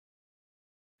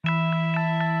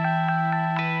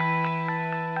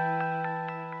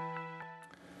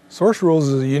Source rules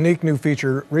is a unique new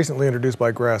feature recently introduced by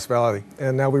Grass Valley,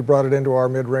 and now we brought it into our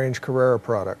mid-range Karrera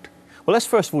product. Well, let's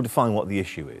first of all define what the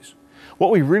issue is.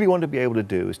 What we really want to be able to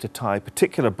do is to tie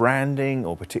particular branding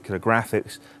or particular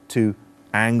graphics to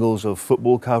angles of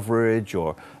football coverage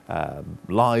or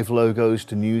live logos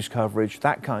to news coverage,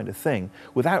 that kind of thing,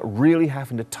 without really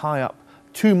having to tie up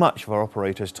too much of our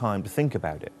operator's time to think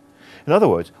about it. In other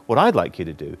words, what I'd like you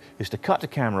to do is to cut to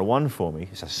camera 1 for me.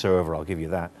 It's a server, I'll give you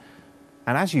that.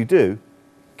 And as you do,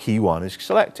 key 1 is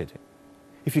selected.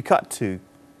 If you cut to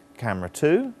camera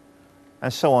 2,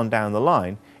 and so on down the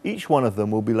line, each one of them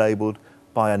will be labelled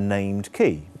by a named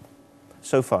key.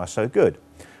 So far, so good.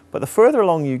 But the further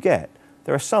along you get,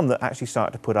 there are some that actually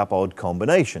start to put up odd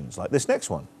combinations, like this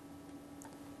next one.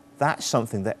 That's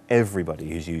something that everybody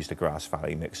who's used a Grass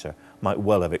Valley mixer might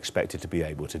well have expected to be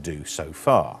able to do so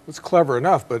far. It's clever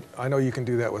enough, but I know you can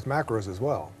do that with macros as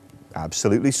well.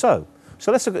 Absolutely so.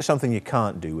 So let's look at something you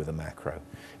can't do with a macro.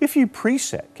 If you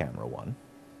preset camera 1,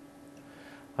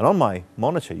 and on my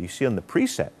monitor you see on the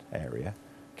preset area,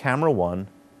 camera 1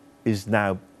 is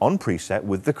now on preset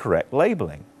with the correct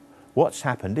labeling. What's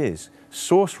happened is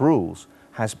Source Rules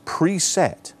has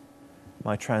preset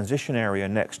my transition area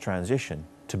next transition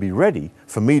to be ready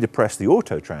for me to press the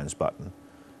auto trans button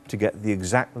to get the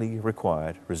exactly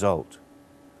required result.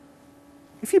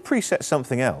 If you preset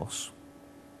something else,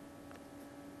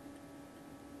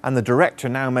 and the director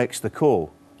now makes the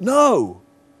call, no,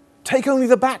 take only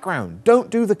the background,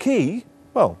 don't do the key,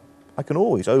 well, I can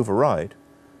always override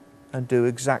and do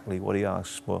exactly what he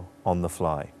asks for on the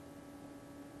fly.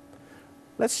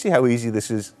 Let's see how easy this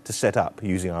is to set up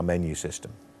using our menu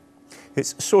system.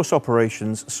 It's Source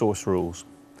Operations, Source Rules.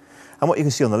 And what you can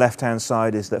see on the left-hand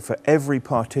side is that for every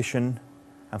partition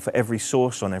and for every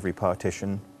source on every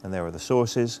partition, and there are the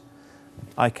sources,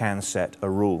 I can set a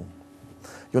rule.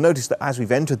 You'll notice that as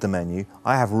we've entered the menu,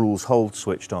 I have rules hold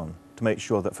switched on to make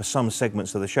sure that for some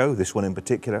segments of the show, this one in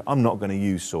particular, I'm not going to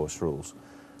use source rules.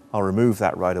 I'll remove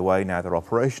that right away now they're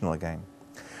operational again.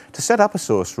 To set up a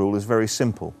source rule is very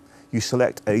simple. You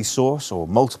select a source or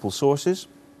multiple sources,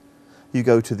 you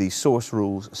go to the Source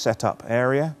Rules Setup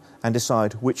area and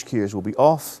decide which keys will be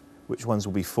off, which ones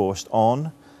will be forced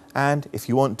on, and if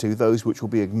you want to, those which will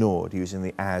be ignored using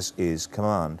the As Is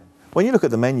command. When you look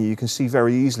at the menu, you can see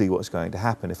very easily what's going to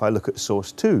happen. If I look at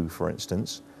source 2, for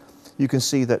instance, you can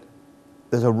see that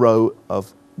there's a row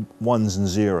of 1s and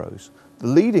 0s. The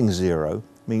leading 0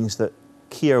 means that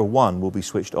key 1 will be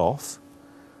switched off.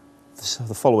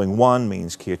 The following 1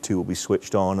 means key 2 will be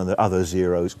switched on and the other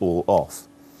 0s all off.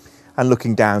 And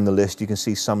looking down the list, you can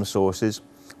see some sources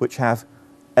which have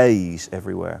A's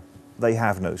everywhere. They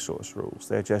have no source rules.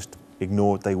 They're just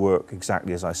ignored. They work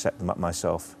exactly as I set them up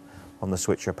myself on the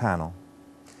switcher panel.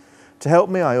 To help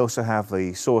me, I also have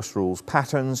the Source Rules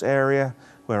Patterns area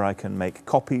where I can make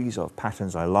copies of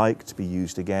patterns I like to be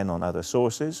used again on other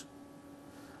sources.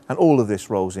 And all of this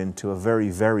rolls into a very,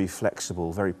 very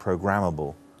flexible, very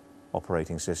programmable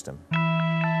operating system.